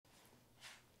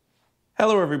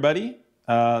Hello, everybody.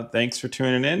 Thanks for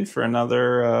tuning in for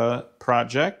another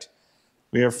project.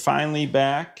 We are finally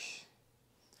back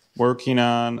working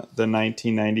on the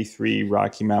 1993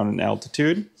 Rocky Mountain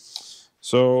Altitude.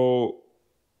 So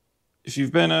if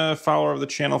you've been a follower of the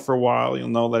channel for a while, you'll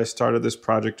know that I started this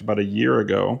project about a year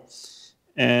ago.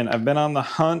 And I've been on the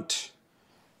hunt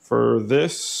for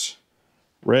this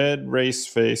red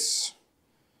raceface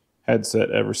headset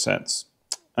ever since.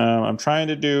 I'm trying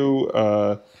to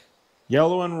do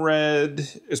yellow and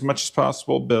red as much as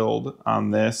possible build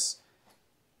on this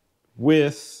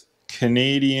with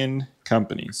Canadian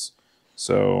companies.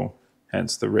 So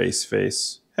hence the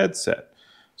raceface headset.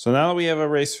 So now that we have a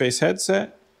raceface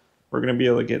headset, we're going to be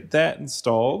able to get that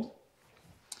installed.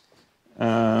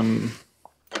 I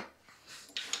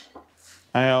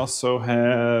also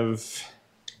have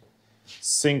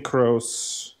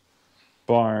Synchros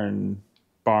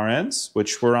bar ends,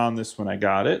 which were on this when I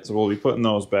got it. So we'll be putting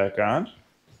those back on.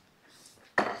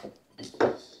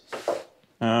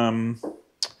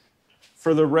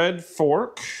 For the red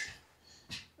fork,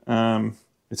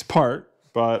 it's apart,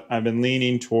 but I've been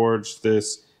leaning towards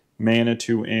this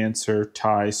Manitou Answer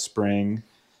tie spring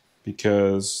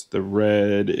because the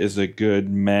red is a good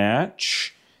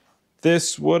match.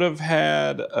 This would have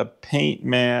had a paint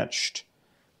matched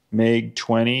Meg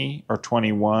 20 or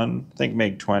 21, I think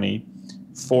Meg 20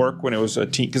 fork when it was a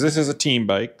team, because this is a team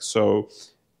bike. So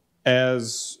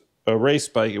as a race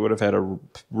bike, it would have had a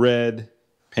red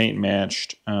paint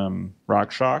matched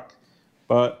RockShox,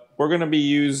 but we're going to be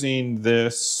using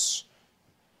this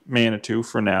Manitou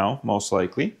for now, most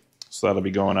likely. So that'll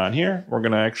be going on here. We're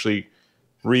going to actually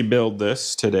rebuild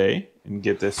this today and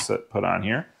get this put on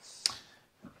here.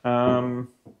 And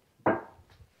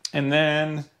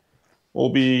then I'll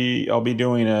be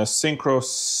doing a synchro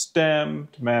stem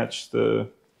to match the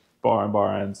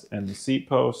bar ends and the seat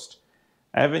post.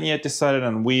 I haven't yet decided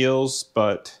on wheels,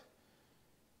 but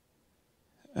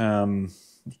try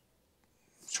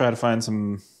to find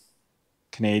some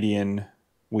Canadian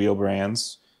wheel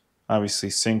brands. Obviously,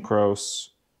 Synchros.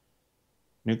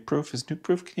 Nukeproof? Is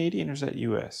Nukeproof Canadian or is that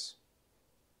US?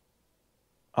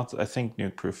 I think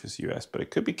Nukeproof is US, but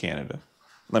it could be Canada.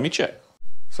 Let me check.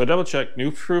 So double check.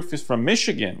 Nukeproof is from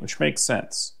Michigan, which makes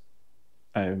sense.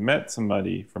 I met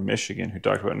somebody from Michigan who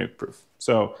talked about Nukeproof.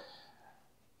 So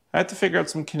I have to figure out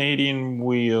some Canadian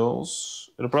wheels.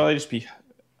 It'll probably just be,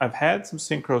 I've had some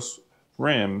Synchros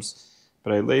rims,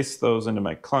 but I laced those into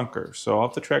my clunker. So I'll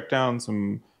have to track down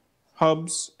some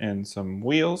hubs and some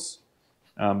wheels.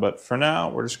 But for now,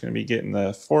 we're just going to be getting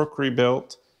the fork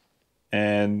rebuilt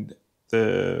and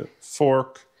the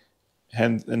fork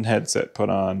and headset put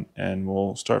on, and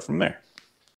we'll start from there.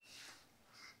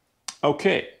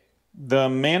 Okay, the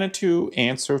Manitou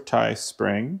Answer tie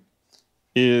spring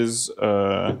is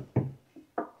a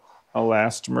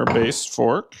elastomer-based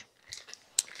fork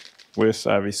with,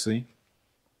 obviously,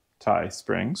 tie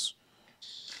springs.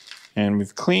 And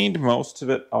we've cleaned most of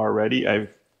it already.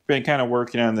 I've been kind of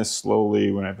working on this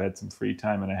slowly when I've had some free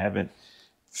time and I haven't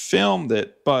filmed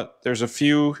it, but there's a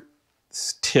few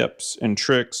tips and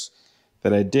tricks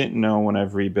that I didn't know when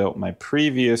I've rebuilt my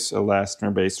previous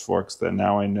elastomer-based forks that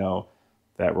now I know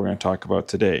that we're going to talk about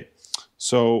today.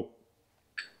 So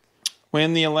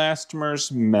when the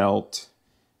elastomers melt,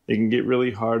 they can get really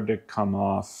hard to come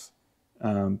off,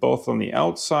 both on the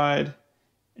outside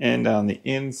and on the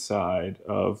inside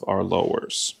of our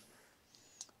lowers.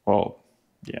 Well,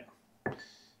 yeah,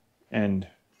 and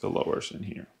the lowers in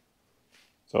here.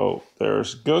 So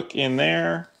there's gook in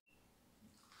there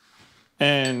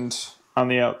and on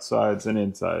the outsides and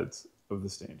insides of the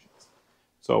stanchions.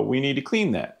 So we need to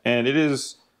clean that. And it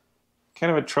is kind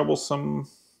of a troublesome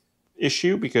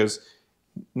issue because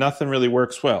nothing really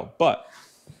works well. But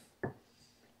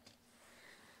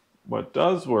what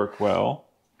does work well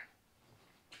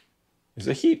is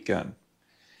a heat gun.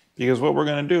 Because what we're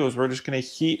going to do is we're just going to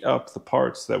heat up the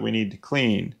parts that we need to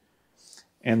clean.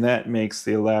 And that makes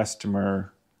the elastomer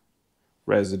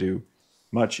residue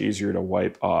much easier to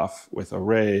wipe off with a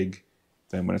rag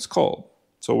than when it's cold.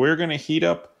 So we're going to heat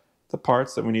up the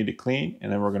parts that we need to clean,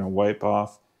 and then we're going to wipe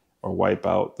off or wipe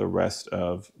out the rest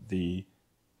of the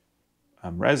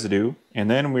residue.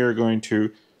 And then we're going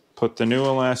to put the new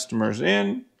elastomers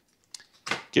in,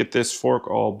 get this fork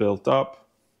all built up,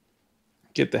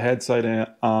 get the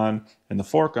headset on and the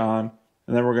fork on,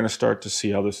 and then we're going to start to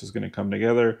see how this is going to come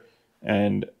together,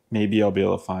 and maybe I'll be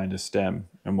able to find a stem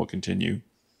and we'll continue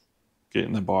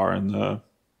getting the bar and the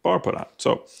bar put on.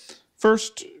 So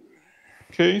first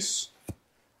case,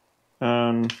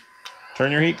 turn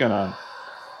your heat gun on.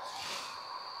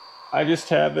 I just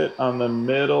have it on the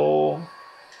middle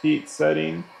heat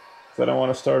setting. I don't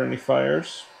want to start any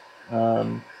fires.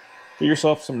 Get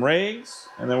yourself some rags,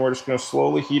 and then we're just going to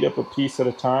slowly heat up a piece at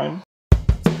a time.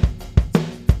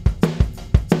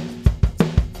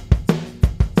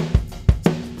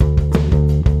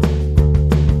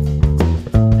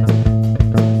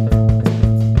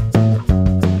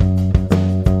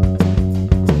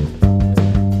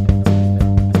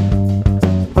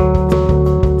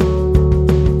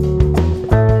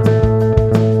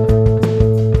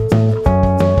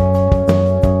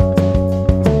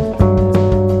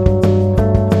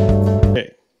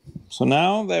 So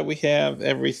now that we have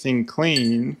everything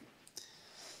clean,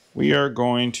 we are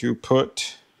going to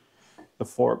put the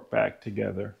fork back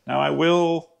together. Now I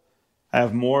will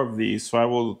have more of these, so I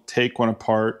will take one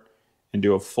apart and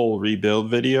do a full rebuild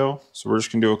video. So we're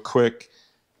just gonna do a quick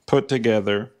put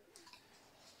together.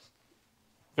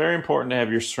 Very important to have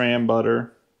your SRAM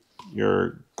butter,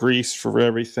 your grease for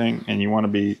everything, and you want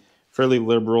to be fairly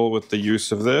liberal with the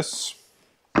use of this.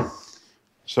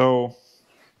 So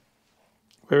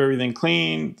we have everything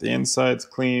clean, the inside's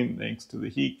clean thanks to the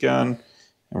heat gun,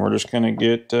 and we're just gonna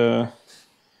get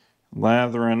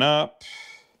lathering up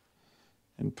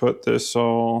and put this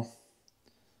all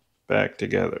back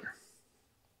together.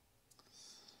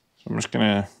 So I'm just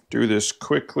gonna do this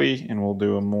quickly, and we'll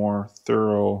do a more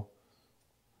thorough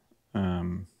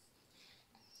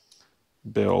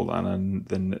build on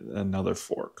another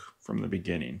fork from the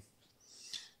beginning.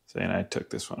 Saying I took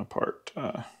this one apart.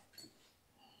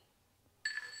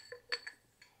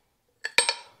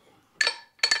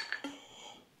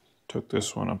 Took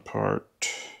this one apart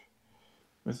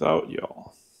without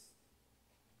y'all.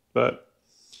 But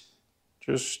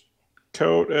just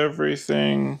coat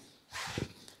everything.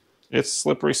 It's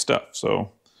slippery stuff,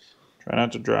 so try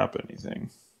not to drop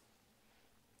anything.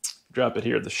 Drop it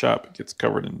here at the shop, it gets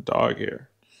covered in dog hair.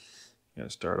 You gotta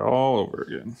start all over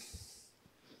again.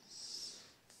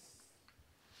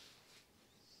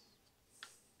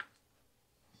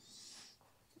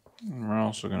 And we're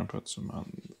also gonna put some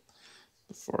on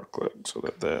the fork leg so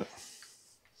that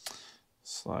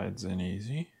slides in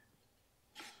easy.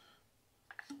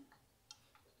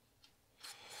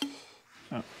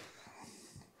 Oh.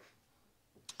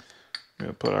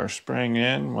 We'll put our spring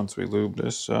in once we lube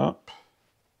this up.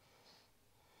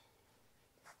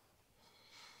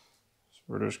 So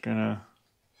we're just gonna,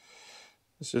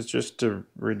 this is just to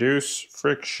reduce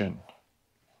friction.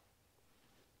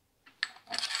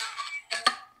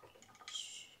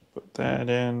 Put that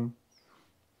in.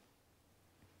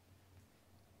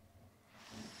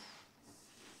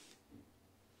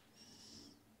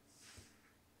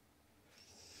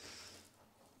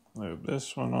 Move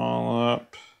this one all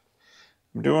up.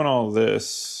 I'm doing all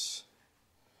this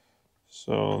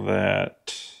so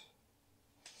that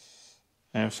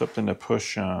I have something to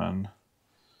push on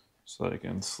so I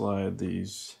can slide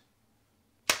these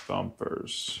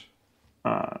bumpers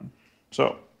on.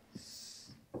 So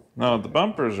now that the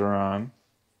bumpers are on,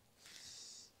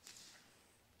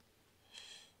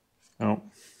 I'm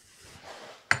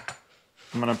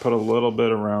going to put a little bit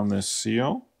around this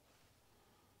seal.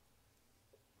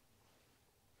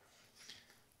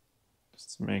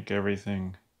 Just to make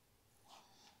everything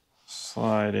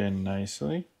slide in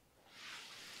nicely.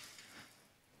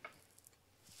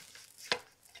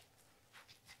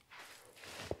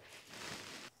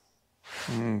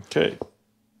 Okay.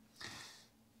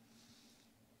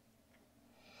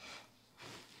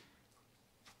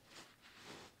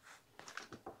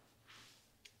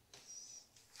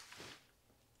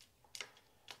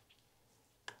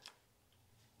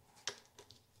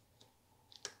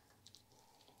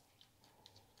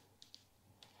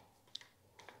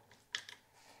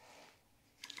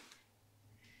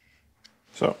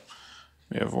 So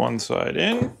we have one side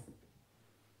in.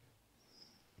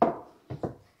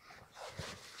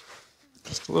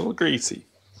 Just a little greasy.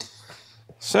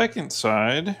 Second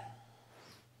side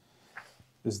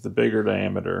is the bigger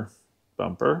diameter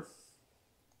bumper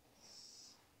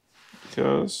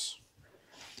because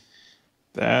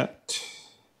that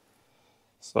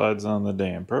slides on the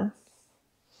damper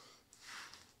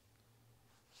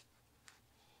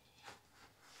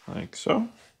like so.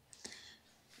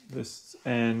 This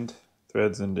end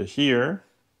threads into here.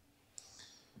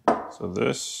 So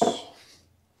this,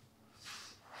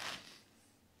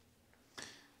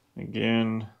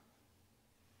 again,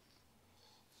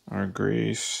 our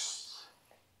grease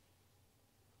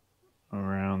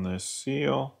around this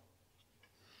seal.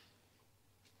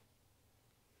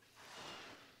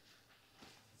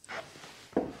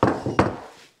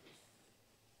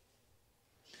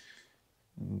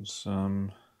 And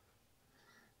some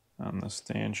on the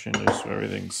stanchion just so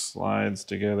everything slides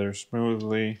together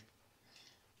smoothly.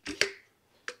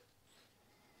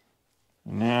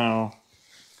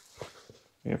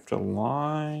 We have to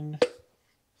line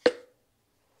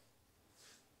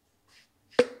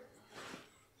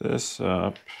this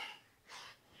up.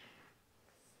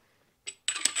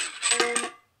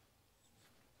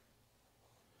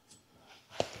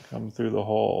 Come through the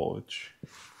hole, which...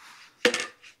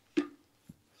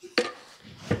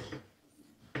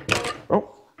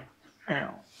 Oh!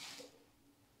 Ow.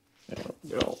 There we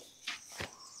go.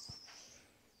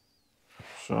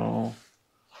 So,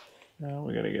 now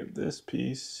we gotta get this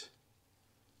piece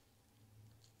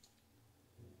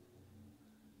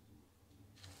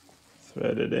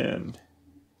threaded in.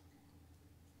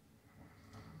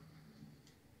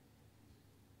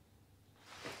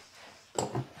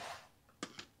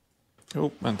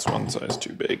 Oh, that's one size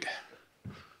too big.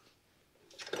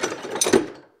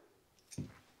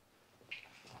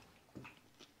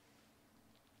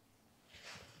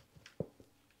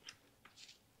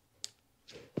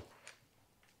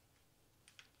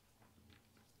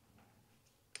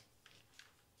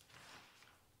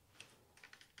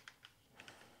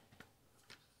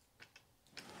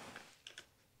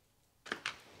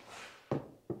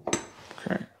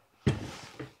 Okay.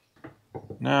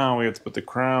 Now we have to put the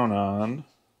crown on.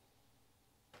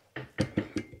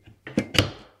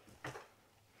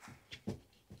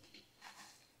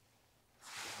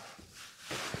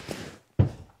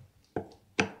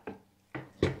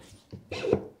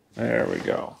 There we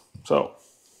go. So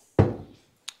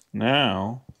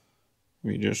now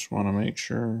we just want to make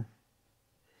sure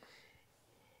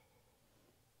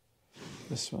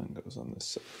this one goes on this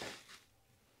side.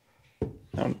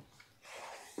 Now,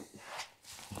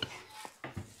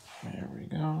 there we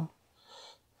go.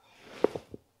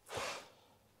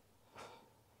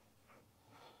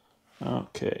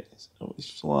 Okay, so we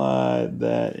slide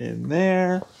that in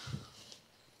there.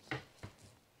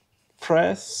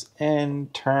 Press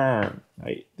and turn.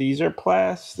 Right? These are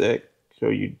plastic, so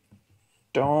you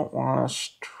don't want to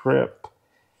strip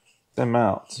them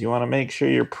out. So you want to make sure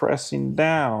you're pressing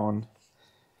down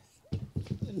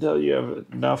until you have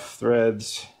enough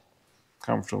threads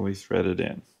comfortably threaded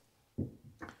in.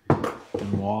 And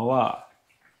voila.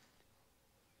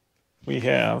 We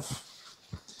have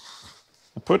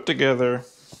a put together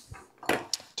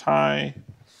tie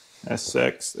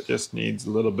S6 that just needs a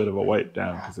little bit of a wipe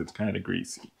down because it's kind of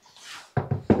greasy.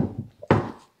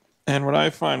 And what I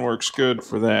find works good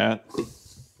for that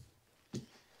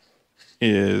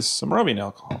is some rubbing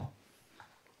alcohol.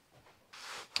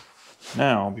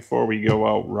 Now, before we go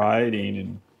out riding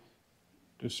and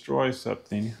destroy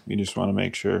something, we just want to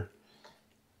make sure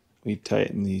we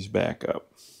tighten these back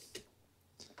up.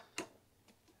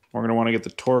 We're going to want to get the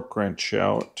torque wrench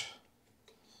out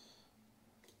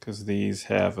because these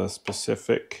have a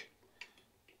specific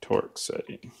torque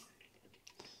setting.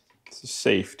 It's a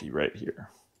safety right here.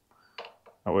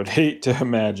 I would hate to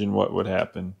imagine what would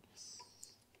happen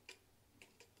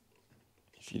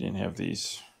if you didn't have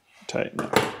these tightened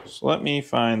up. So let me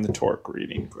find the torque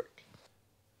reading quick.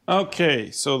 Okay,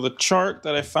 so the chart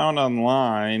that I found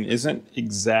online isn't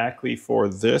exactly for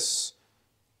this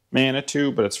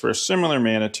Manitou, but it's for a similar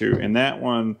Manitou, and that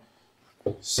one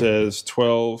says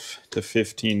 12 to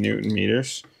 15 Newton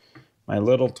meters. My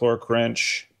little torque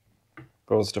wrench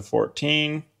goes to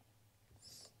 14.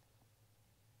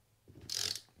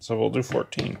 So we'll do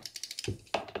 14.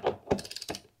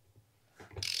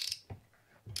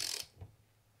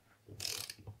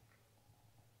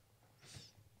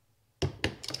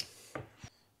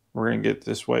 We're going to get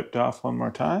this wiped off one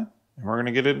more time, and we're going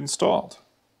to get it installed.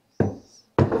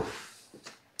 And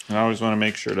I always want to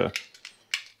make sure to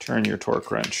turn your torque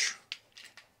wrench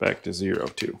back to 0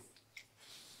 too.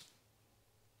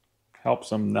 Helps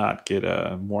them not get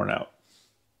worn out.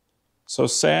 So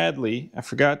sadly, I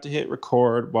forgot to hit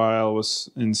record while I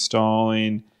was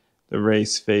installing the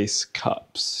race face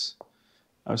cups.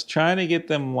 I was trying to get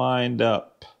them lined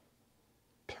up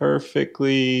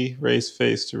perfectly, race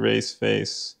face to race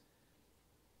face.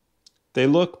 They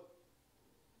look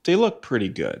pretty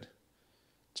good.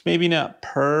 It's maybe not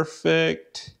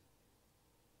perfect.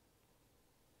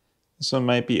 This one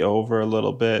might be over a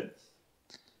little bit,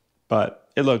 but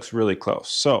it looks really close.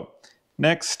 So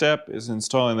next step is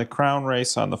installing the crown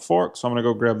race on the fork. So I'm going to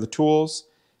go grab the tools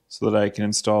so that I can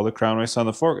install the crown race on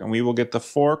the fork, and we will get the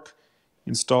fork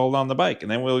installed on the bike, and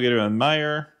then we'll get it in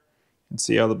mire and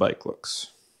see how the bike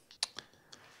looks.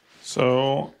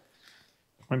 So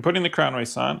when putting the crown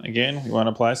race on, again, we want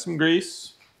to apply some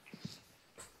grease.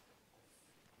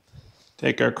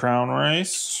 Take our crown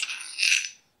race,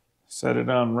 set it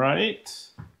on right.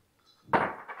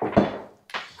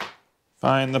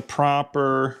 Find the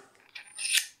proper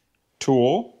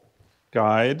tool,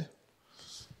 guide,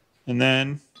 and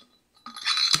then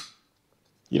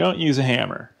you don't use a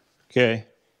hammer, okay?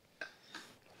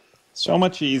 So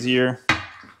much easier.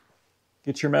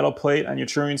 Get your metal plate on your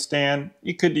truing stand.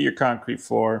 You could do your concrete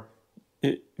floor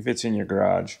if it's in your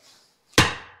garage.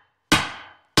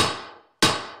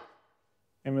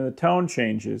 And when the tone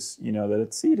changes, you know that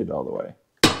it's seated all the way.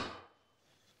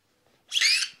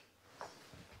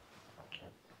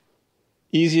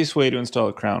 Easiest way to install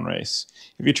a crown race.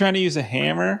 If you're trying to use a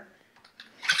hammer,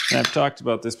 and I've talked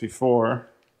about this before,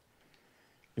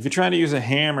 if you're trying to use a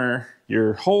hammer,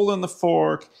 you're holding the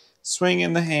fork,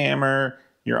 swinging the hammer,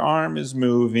 your arm is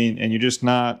moving, and you're just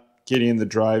not getting the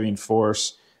driving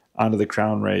force onto the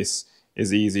crown race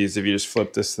as easy as if you just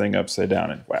flip this thing upside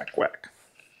down and whack, whack.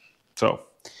 So,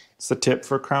 it's the tip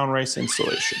for crown race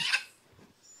installation.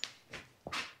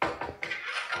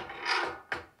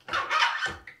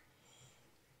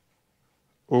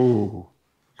 Ooh.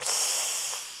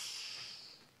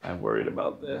 I'm worried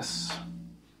about this.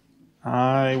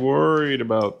 I worried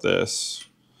about this.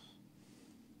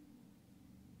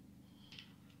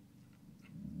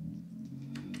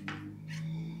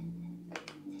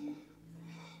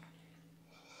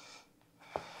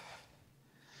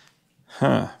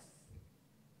 Huh.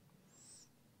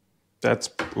 That's,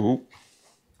 ooh.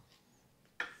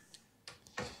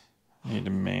 I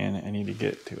need to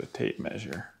get to a tape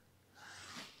measure.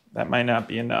 That might not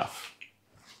be enough.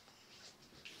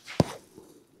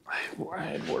 I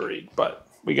had worried, but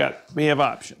we have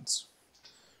options.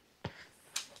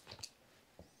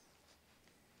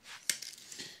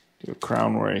 Do a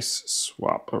crown race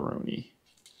swap-a-rooney.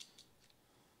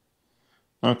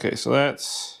 Okay, so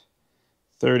that's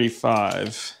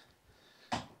 35.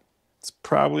 It's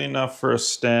probably enough for a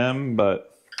stem,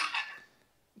 but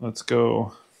let's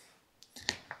go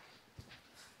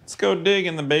dig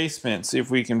in the basement, see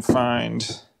if we can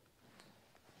find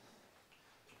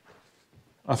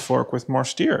a fork with more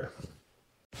steer.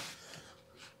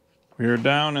 We are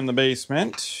down in the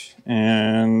basement,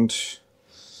 and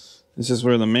this is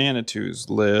where the Manitous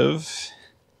live.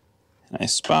 And I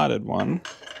spotted one,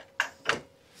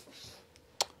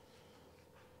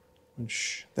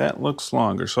 which that looks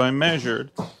longer. So I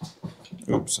measured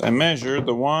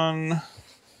the one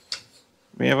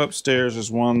we have upstairs is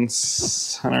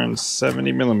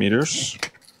 170 millimeters.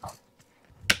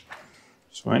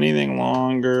 So anything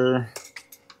longer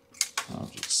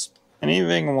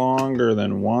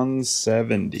than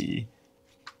 170.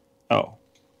 Oh,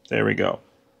 there we go.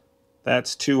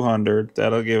 That's 200.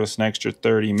 That'll give us an extra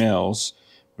 30 mils.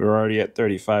 We were already at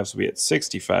 35, so we'll be at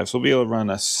 65. So we'll be able to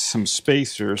run some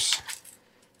spacers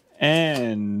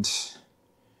and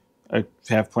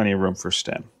have plenty of room for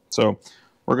stem. So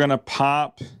we're going to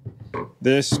pop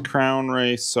this crown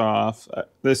race off,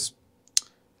 this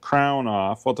crown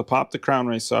off. Well, to pop the crown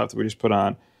race off that we just put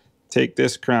on, take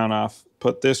this crown off,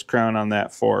 put this crown on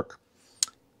that fork,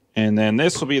 and then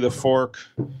this will be the fork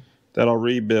that I'll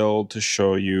rebuild to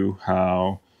show you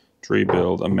how to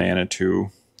rebuild a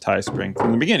Manitou tie spring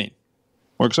from the beginning.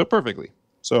 Works out perfectly.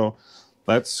 So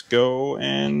let's go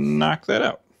and knock that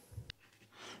out.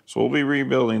 So we'll be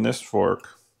rebuilding this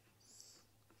fork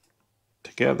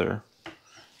together to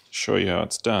show you how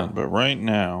it's done. But right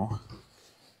now,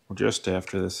 we're just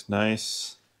after this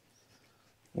nice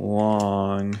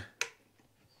long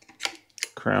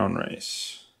crown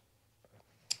race.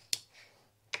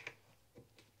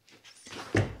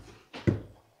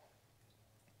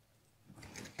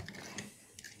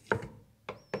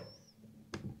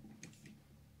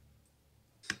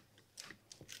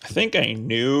 I think I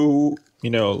knew,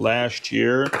 last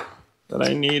year that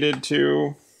I needed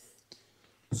to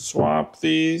swap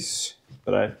these,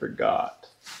 but I forgot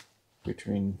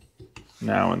between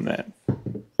now and then,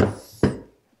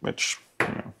 which,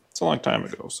 it's a long time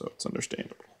ago, so it's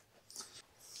understandable.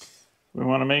 We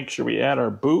want to make sure we add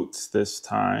our boots this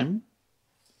time,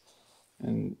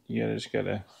 and you just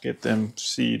gotta get them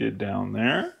seated down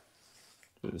there.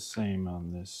 Do the same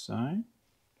on this side.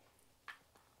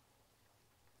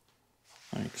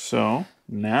 Like so.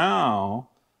 Now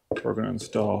we're going to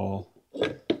install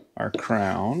our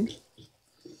crown.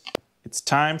 It's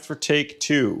time for take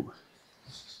 2.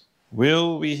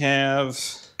 Will we have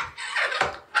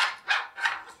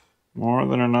more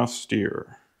than enough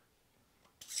steer?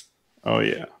 Oh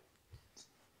yeah.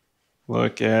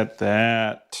 Look at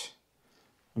that.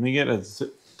 Let me get a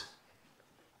zip.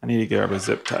 I need to grab a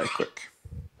zip tie quick.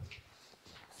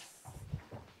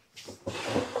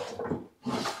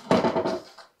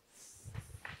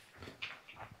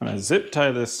 I'm going to zip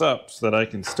tie this up so that I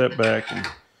can step back and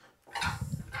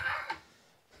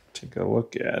take a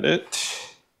look at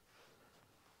it.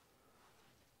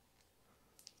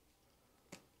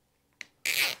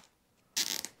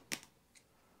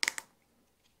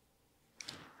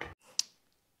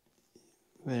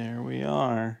 There we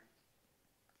are.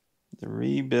 The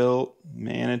rebuilt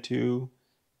Manitou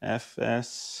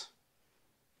FS.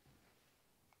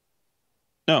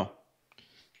 No,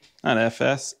 not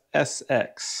FS,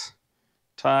 SX.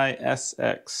 Thai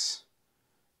SX.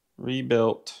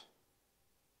 Rebuilt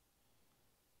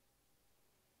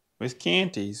with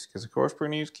canties, because of course we're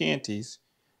going to use canties.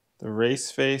 The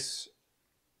raceface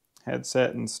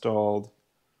headset installed.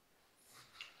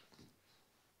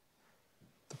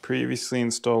 The previously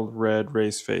installed red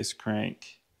raceface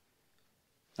crank.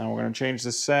 Now we're going to change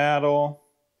the saddle.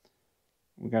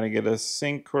 We got to get a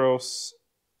synchro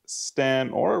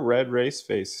stem or a red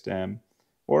raceface stem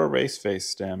or a raceface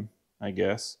stem, I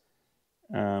guess,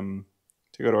 to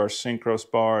go to our synchros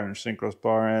bar and our synchros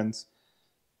bar ends.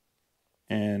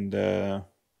 And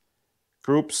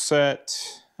group set,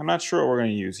 I'm not sure what we're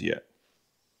going to use yet.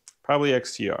 Probably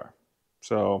XTR.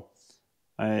 So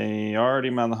I already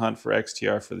am on the hunt for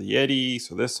XTR for the Yeti,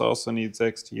 so this also needs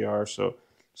XTR. So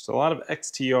just a lot of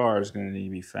XTR is going to need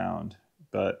to be found.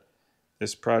 But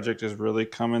this project is really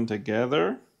coming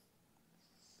together.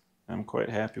 I'm quite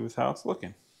happy with how it's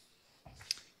looking.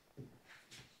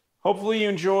 Hopefully you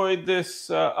enjoyed this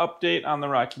update on the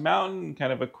Rocky Mountain,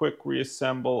 kind of a quick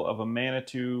reassemble of a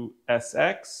Manitou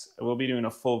SX. I will be doing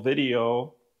a full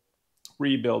video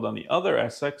rebuild on the other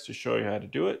SX to show you how to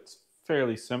do it. It's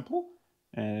fairly simple,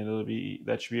 and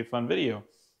that should be a fun video.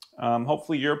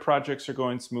 Hopefully your projects are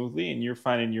going smoothly and you're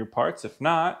finding your parts. If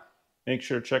not, make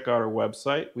sure to check out our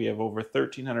website. We have over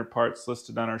 1,300 parts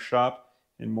listed on our shop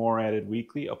and more added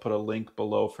weekly. I'll put a link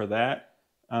below for that.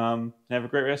 Have a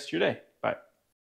great rest of your day.